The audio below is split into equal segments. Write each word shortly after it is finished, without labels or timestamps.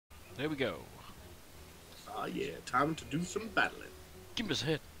Here we go. Ah, yeah, time to do some battling. Give me a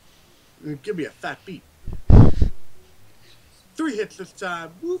hit. Give me a fat beat. 3 hits this time.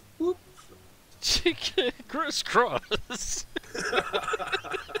 Whoop, whoop. Criss-cross.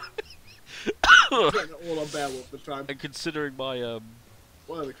 All on Beowulf this time. And considering my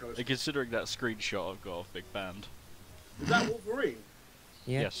What other colours? and considering that screenshot I've got of Big Band. Is that Wolverine?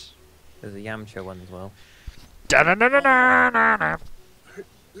 Yeah. Yes. There's a Yamcha one as well.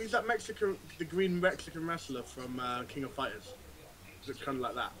 Who's that Mexican, the green Mexican wrestler from King of Fighters? It's kind of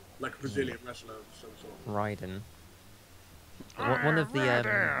like that, like a Brazilian wrestler of some sort. Raiden. One of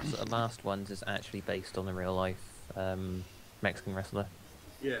the sort of last ones is actually based on a real life Mexican wrestler.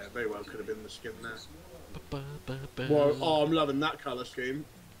 Yeah, very well could have been the skin there. Ba-ba-ba-ba. Whoa, oh, I'm loving that colour scheme.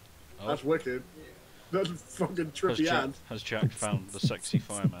 Oh. That's wicked. That's fucking trippy and Has Jack found the sexy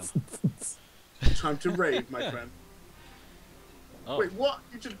fireman? time to rave, my friend. Oh. Wait, what?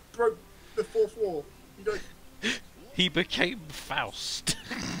 You just broke the 4th wall. You don't... He became Faust.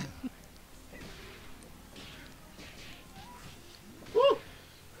 Woo!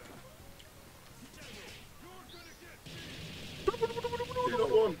 You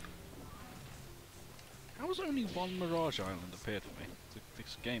got one. How has only one Mirage Island appeared for me?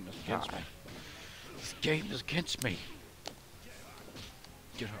 This game is against me. This game is against me.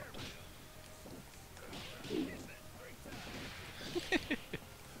 Get hard.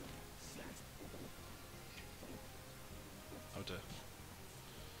 Oh dear.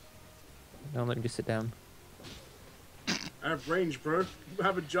 No, let me just sit down. I have range, bro. You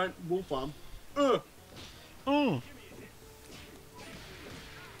have a giant wolf arm. Oh. No!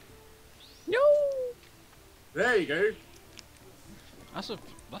 There you go. That's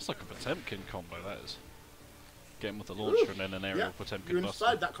like a Potemkin combo. That is. Get him with a launcher and then an aerial Potemkin You're buster.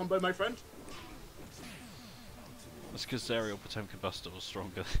 inside that combo, my friend. That's because the aerial Potemkin buster was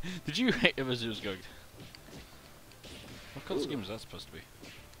stronger. Did you hit him as he was going? What colour scheme was that supposed to be?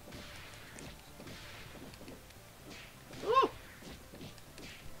 Oh!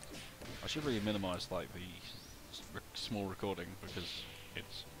 I should really minimise like the small recording because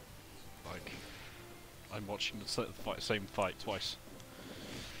it's like I'm watching the same fight twice.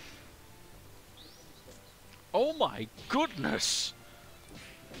 Oh my goodness!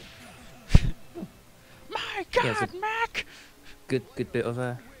 My God, Yeah, so- Mac! Good bit of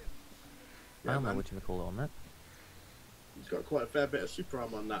a... Yeah, I don't know man. what you call it on that. He's got quite a fair bit of super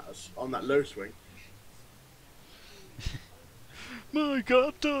arm on that low swing. My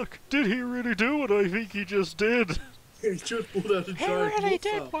God, Duck! Did he really do what I think he just did? He just pulled out a He giant really wolf's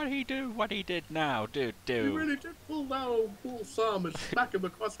did arm. what he did now, dude. He really did pull out a wolf's arm and smack him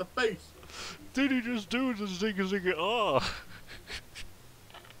across the face. Did he just do the zigga? Ah!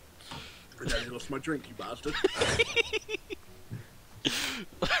 I nearly lost my drink, you bastard.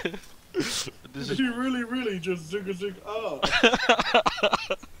 This Did you really just zig ah?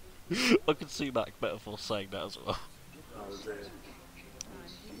 I can see Mac Metaphor saying that as well. Oh dear.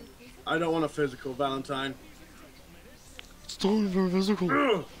 I don't want a physical Valentine. It's time for a physical.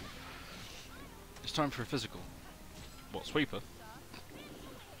 Ugh. It's time for a physical. What, sweeper?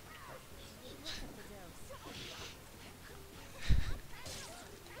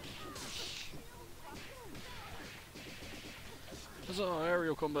 Huzzah,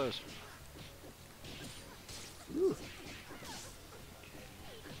 aerial combos.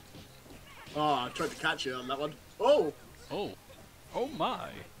 Oh, I tried to catch you on that one. Oh! Oh. Oh my.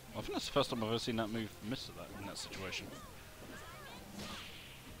 I think that's the first time I've ever seen that move miss at that in that situation.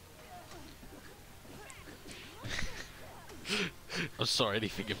 I'm sorry,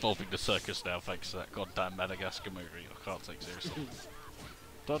 anything involving the circus now, thanks to that goddamn Madagascar movie. I can't take seriously.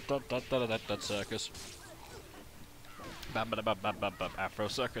 That circus. Bam, bam, bam, bam, bam, bam. Afro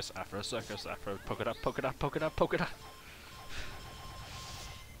circus, Afro polka dot, polka dot, polka dot, polka dot.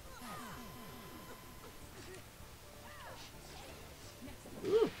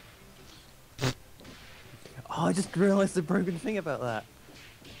 Oh, I just realised the broken thing about that.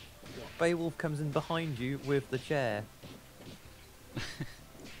 Beowulf comes in behind you with the chair.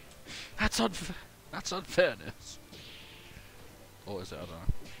 That's unfairness. Or is it? I don't know.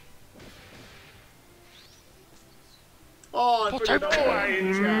 Oh, I Potato!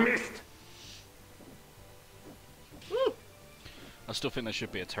 missed. I still think there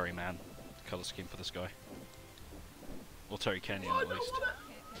should be a Terry Man colour scheme for this guy. Or Terry Kenyon at least.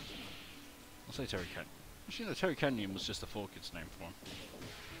 I'll say Terry Kenyon. Actually, no, Terry Kenyon was just a 4Kids name for him.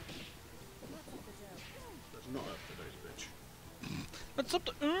 That's not up today's bitch. That's up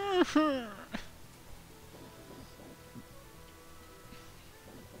to.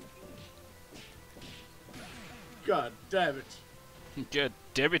 God damn it. Good.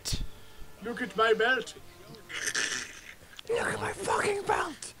 damn it! Look at my belt. Look at my fucking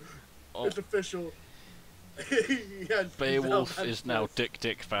belt! Oh, It's official. Yes, Beowulf he's is now Dik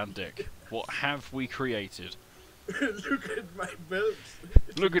Dik Van Dik. What have we created? Look at my belt.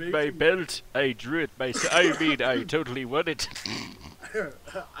 It's Look at my amazing. belt! I drew it myself. I mean, I totally won it.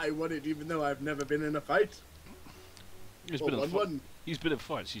 I won it even though I've never been in a fight. He's Or been in won fi- one. He's been in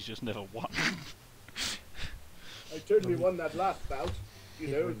fights. He's just never won. I totally won that last bout. You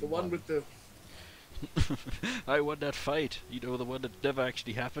know, the one with the... I won that fight. You know, the one that never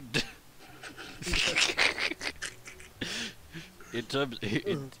actually happened.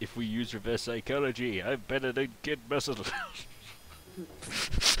 If we use reverse psychology, I'm better than Kid Muscle.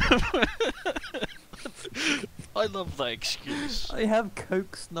 I love that excuse. I have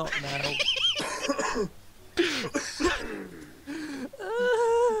coke snot now.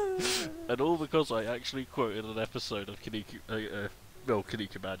 And all because I actually quoted an episode of Kiniki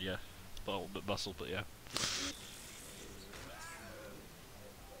Man, yeah. Well, Muscle, but yeah.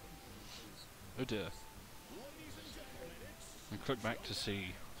 Oh dear. And click back to see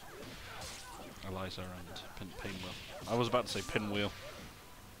Eliza and Pinwheel. I was about to say Pinwheel.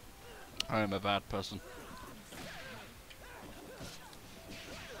 I am a bad person.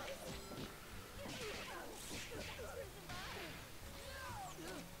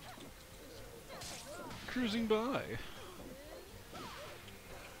 Cruising by.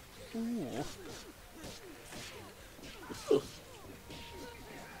 Ooh.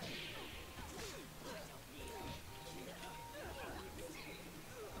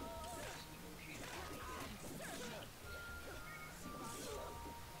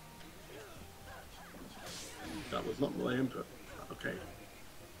 That was not my input. Okay.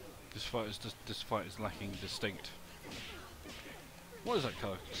 This fight is lacking distinct. What is that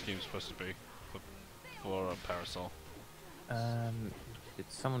colour scheme supposed to be for a parasol?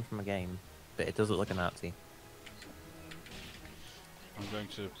 It's someone from a game, but it does look like a Nazi. I'm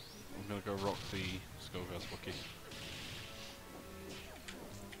gonna go rock the Skullgirls wiki.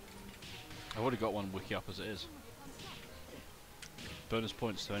 I've already got one wiki up as it is. Bonus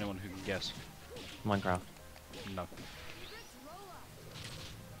points to anyone who can guess. Minecraft. No.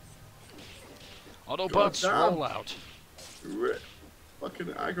 Autobots Goddamn. roll out.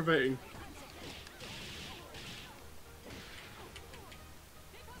 Fucking aggravating.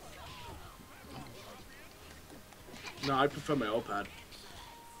 No, I prefer my iPad.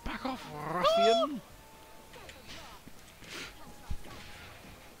 Back off, ruffian!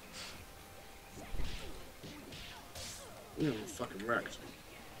 I'm fucking wrecked.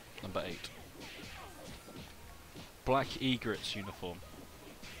 Number 8. Black Egret's uniform.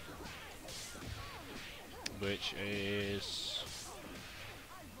 Which is...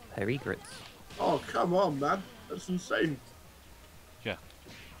 They're egrets. Oh, come on, man. That's insane. Yeah.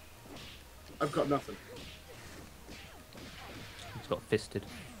 I've got nothing. It's got fisted.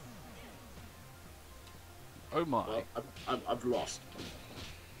 Oh my. Well, I've lost.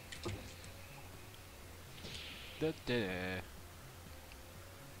 Da -da.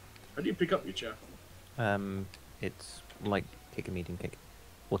 How do you pick up your chair? It's like kick a medium kick.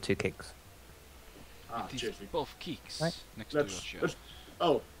 Or 2 kicks. Ah, These cheers. both kicks Right. next to your chair.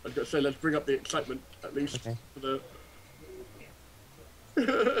 Oh, I was going to say, let's bring up the excitement, at least. Okay. For the...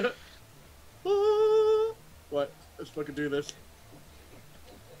 Right, let's fucking do this.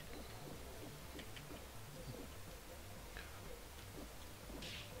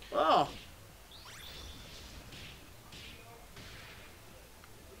 Ah!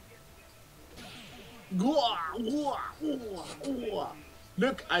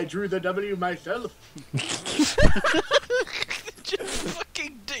 Look, I drew the W myself. Just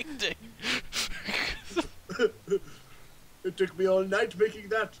fucking Dik Dik. It took me all night making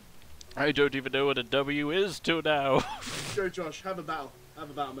that. I don't even know what a W is till now. Go, Josh, have a battle. Have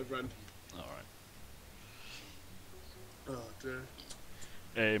a battle, my friend. Alright. Oh, dear.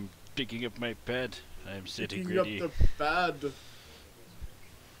 I'm picking up my bed. I'm sitting Picking up ready. the bad.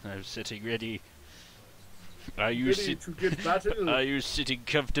 I'm sitting ready. Are you Ready to get battle? Are you sitting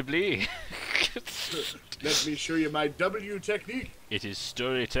comfortably? Let me show you my W technique. It is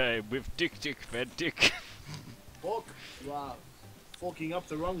story time with Dik Dik Van Dik. Fork. Wow. Forking up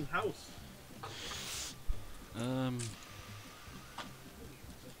the wrong house. Don't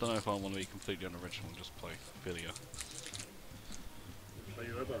know if I want to be completely unoriginal and just play video. Play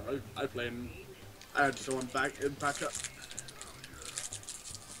whoever. I play and add someone back in backup.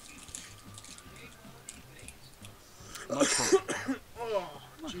 I can't Oh,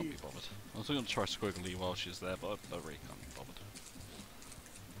 be jeez. bothered. I was going to try Squiggly while she's there, but I really can't be bothered.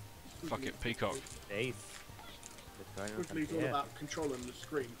 Fuck it, Peacock. Safe. Quickly, it's all about controlling the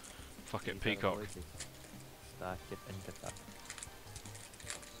screen. Fucking peacock.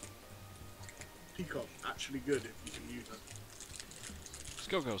 Peacock, actually good if you can use it.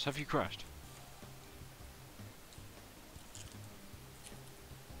 Skullgirls, have you crashed?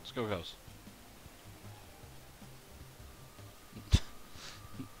 Skullgirls.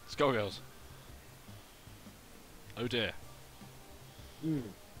 Skullgirls. Oh dear.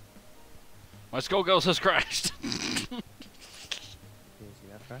 My Skullgirls has crashed.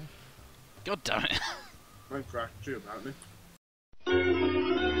 God damn it. I'm crashed too, apparently.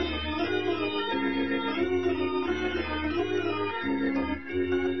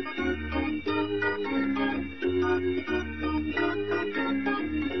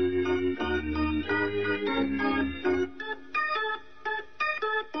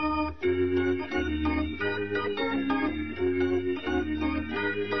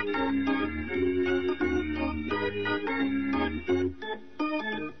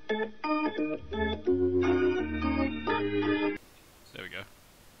 There we go.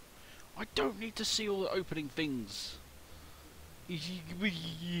 I don't need to see all the opening things.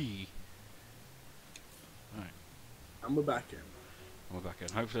 Alright. And we're back in. We're back in.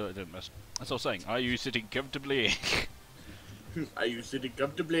 Hopefully it didn't mess. As I was saying, are you sitting comfortably? Are you sitting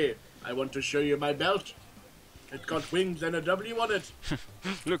comfortably? I want to show you my belt. It's got wings and a W on it.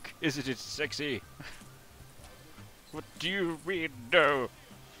 Look, isn't it sexy? What do you read? No.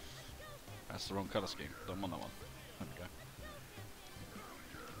 That's the wrong colour scheme. Don't want that one. There we go.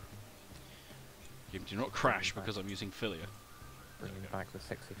 Game, do not crash because I'm using Filia. Bringing back the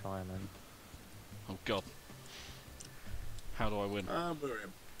sexy fireman. Oh god. How do I win? We're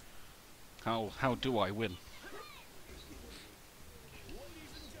in. How do I win?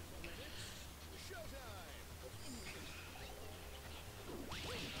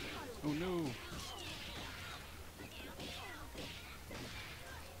 Oh no.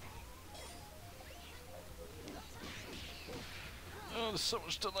 Oh, there's so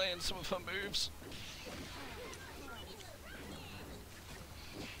much delay in some of her moves.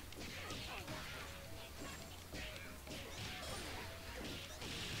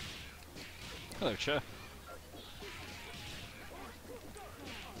 Hello, chair.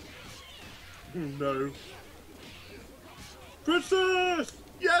 No. Princess!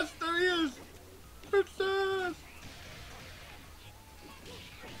 Yes, there he is! Princess!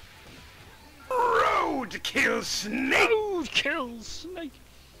 Roadkill snake! Roadkill snake!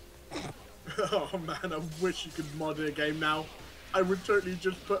 Oh man, I wish you could mod a game now. I would totally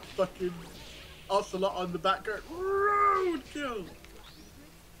just put fucking Ocelot on the back going, Roadkill!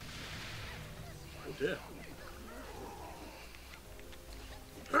 Oh dear.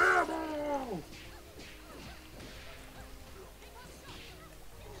 Hairball!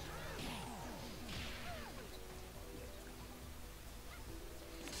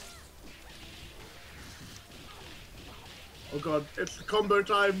 Oh god, it's combo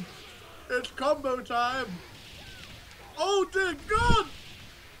time! It's combo time! Oh dear god!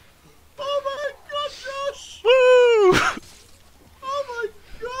 Oh my god, Josh! Woo! Oh my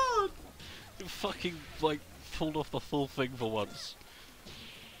god! You fucking, like, pulled off the full thing for once.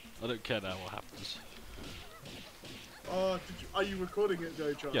 I don't care now what happens. Oh, are you recording it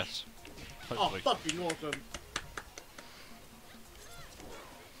though, Josh? Yes. Oh, Hopefully. fucking awesome.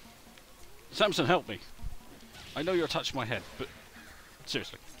 Samson, help me. I know you're touching my head, but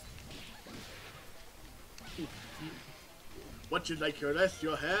seriously. What you like your rest,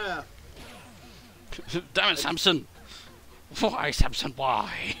 your hair? Damn it, Samson! Why, Samson,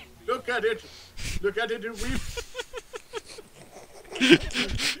 why? Look at it! Look at it and weep!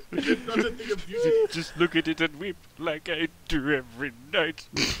 It's not a thing of beauty. Just look at it and weep like I do every night.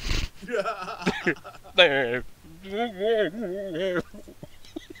 There.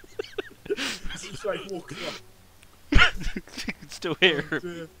 It's like walking off. You can still hear him.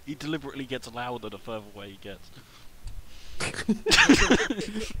 Dear. He deliberately gets louder the further away he gets.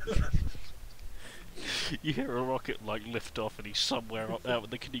 You hear a rocket like lift off and he's somewhere up out in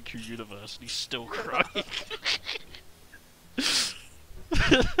the Kaniku universe and he's still crying.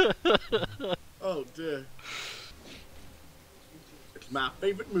 Oh dear. It's my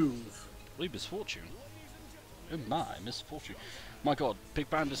favourite move. Oh, misfortune. Oh my, misfortune. My god, Big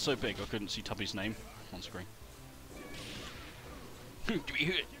Band is so big I couldn't see Tubby's name on screen. Do we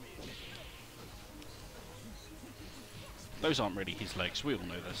hear it? Those aren't really his legs, we all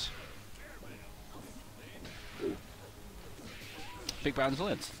know this. Big Band's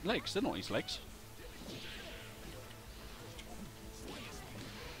legs, they're not his legs.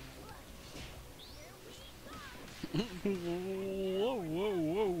 Whoa, whoa,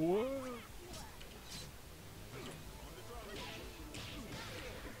 whoa, whoa.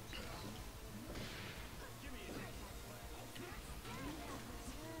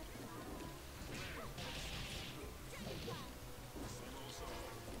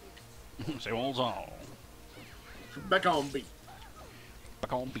 Say all on. Back on beat.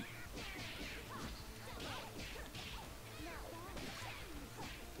 Back on beat.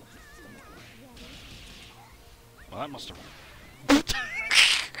 Well, that must have.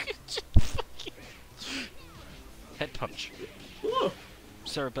 Head punch. Ooh.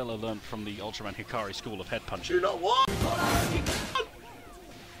 Cerebella learned from the Ultraman Hikari school of head punching. You know what?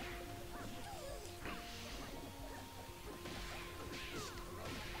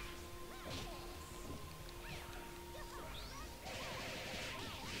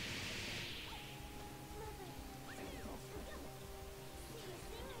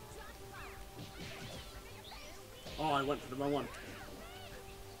 Oh, I went for the wrong one.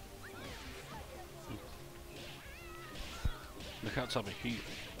 Look out, Tubby.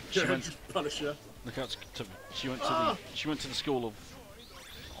 She Yeah, went. just punish her. Look out, Tubby. She went to the. She went to the school of.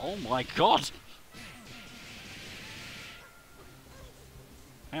 Oh my God!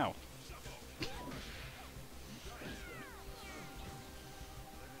 Ow.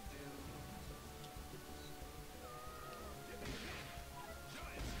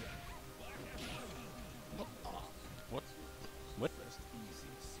 What? What?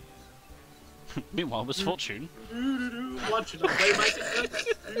 Meanwhile, Misfortune. Watch it, I'll play my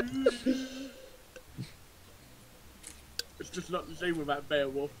system. It's just not the same without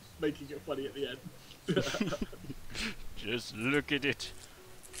Beowulf making it funny at the end. Just look at it.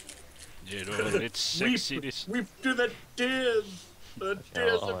 You know, it's sexiness. Weep to the tears. The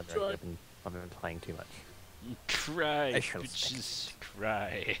tears of joy. I've been playing too much. Cry, I shall bitches,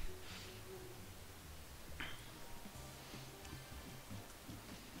 cry.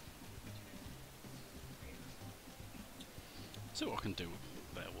 See what I can do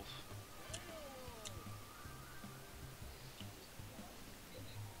with Beowulf.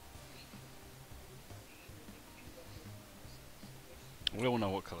 We all know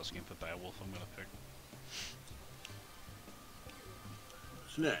what colour scheme for Beowulf I'm gonna pick.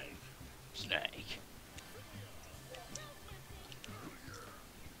 Snake. Snake.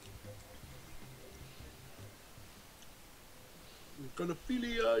 I'm gonna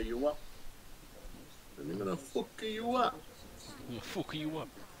philia you up. And I'm gonna fuck you up. I'm gonna fuck you up.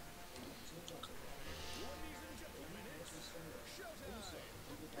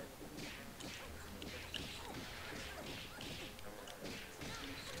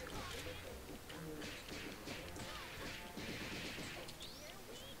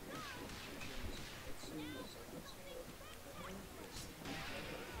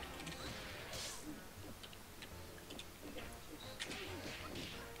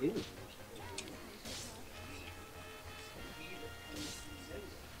 Ooh.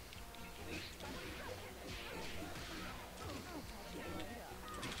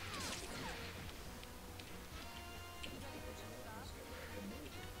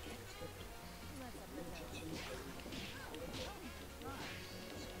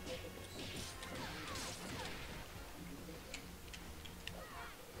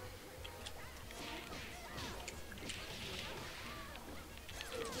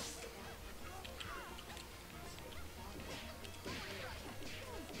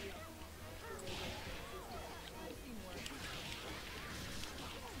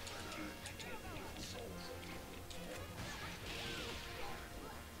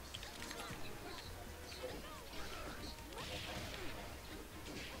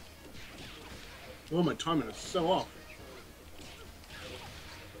 Oh, my timing is so off.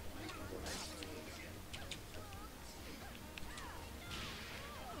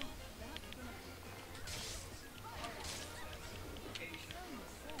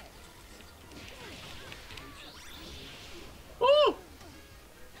 Oh!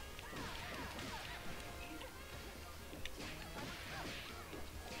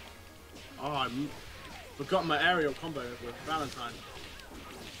 Oh, I forgot my aerial combo with Valentine.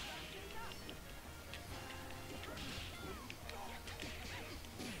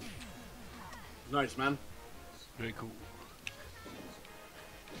 Nice, man. Very cool.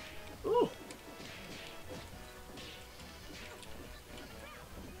 Ooh.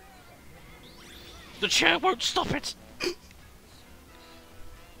 The chair won't stop it!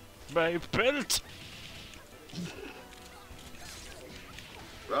 My belt!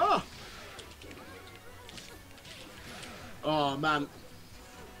 Ah! Oh, man.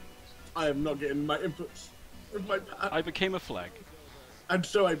 I am not getting my inputs with my pad. I became a flag. And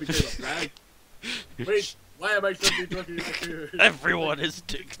so I became a flag. Wait, why am I suddenly talking like you? Everyone is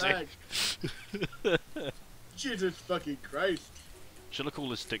Dik Flag. Dik. Jesus fucking Christ. Should I call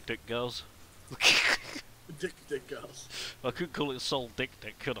this Dik Dik Girls? Dik DIk girls. I could call it Soul Dik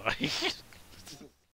Dik, could I?